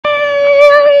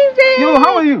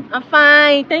you? I'm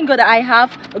fine. Thank God that I have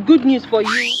good news for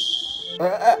you.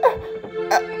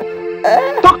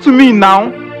 Talk to me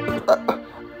now.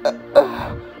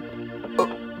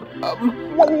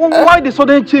 Why the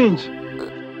sudden change?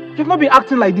 You've not been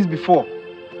acting like this before.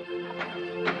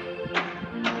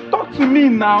 Talk to me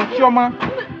now, Chioma.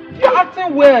 You're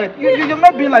acting weird. You've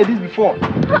not been like this before.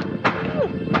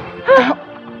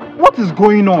 What is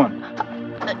going on?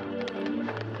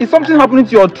 Is something happening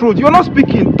to your throat? You're not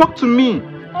speaking. Talk to me.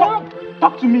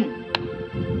 Talk to me.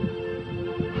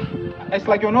 It's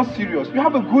like you're not serious. You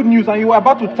have a good news and you were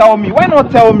about to tell me. Why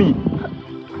not tell me?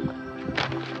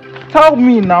 Tell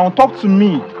me now. Talk to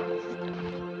me.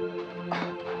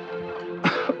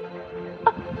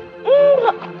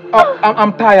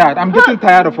 I'm tired. I'm getting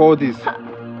tired of all this.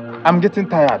 I'm getting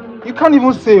tired. You can't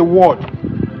even say a word.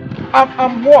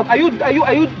 I'm what? Are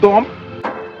you dumb?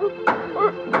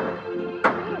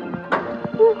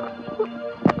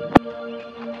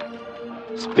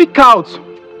 Speak out.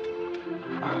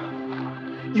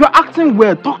 You're acting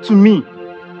weird. Talk to me.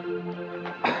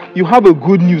 You have a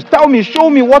good news. Tell me, show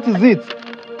me, what is it?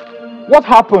 What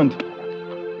happened?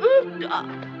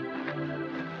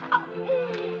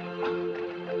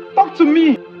 Talk to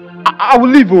me. I will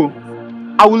leave, oh.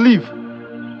 I will leave.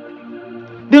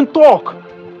 Then talk.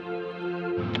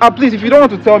 Please, if you don't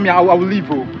want to tell me, I will leave,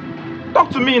 oh. Talk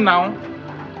to me now.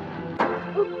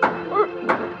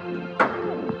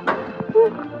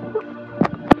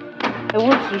 I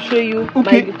want to show you.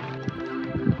 Okay.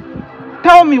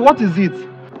 Tell me, what is it?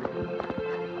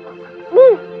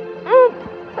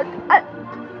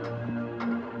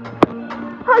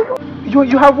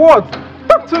 You have what?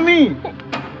 Talk to me.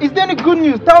 Is there any good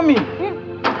news? Tell me.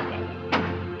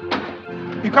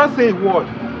 You can't say a word.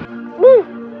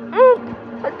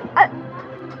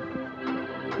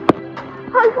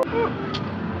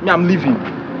 Me, I'm leaving.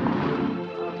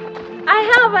 I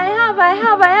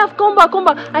have. Come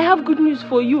back. I have good news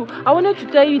for you. I wanted to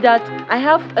tell you that I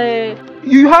have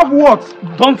You have what?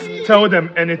 Don't tell them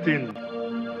anything.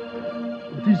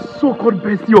 This so-called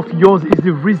bestie of yours is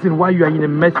the reason why you are in a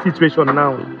mess situation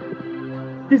now.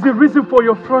 It's the reason for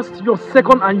your first, your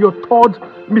second, and your third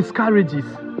miscarriages.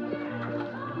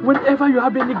 Whenever you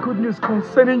have any good news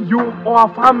concerning you or our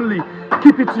family,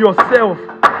 keep it to yourself.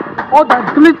 All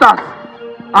that glitters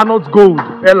are not gold,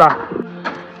 Ella.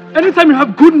 Anytime you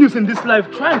have good news in this life,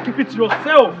 try and keep it to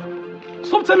yourself.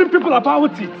 Stop telling people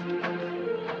about it.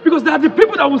 Because they are the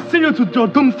people that will send you to your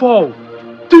downfall.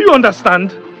 Do you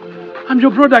understand? I'm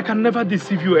your brother. I can never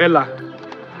deceive you, Ella.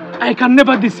 I can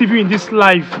never deceive you in this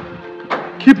life.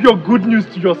 Keep your good news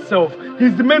to yourself.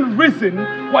 He's the main reason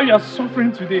why you are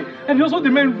suffering today. And he's also the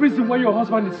main reason why your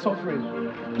husband is suffering.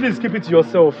 Please keep it to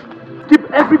yourself.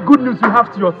 Keep every good news you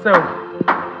have to yourself.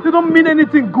 They don't mean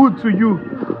anything good to you.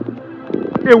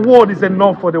 A word is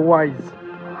enough for the wise.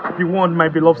 Be warned, my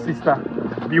beloved sister.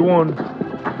 Be warned.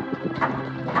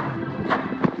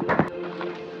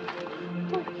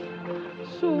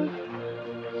 So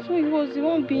he was the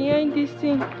one behind this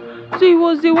thing. So he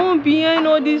was the one behind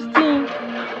all this thing.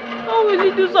 How will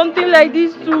he do something like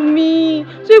this to me?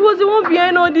 So he was the one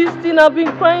behind all this thing. I've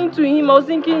been crying to him. I was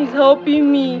thinking he's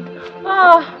helping me.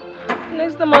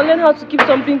 Next time I'll learn how to keep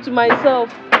something to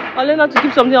myself. I'll learn how to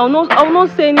keep something. I will not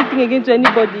say anything again to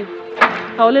anybody.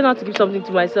 I'll learn how to keep something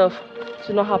to myself. It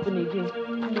will not happen again.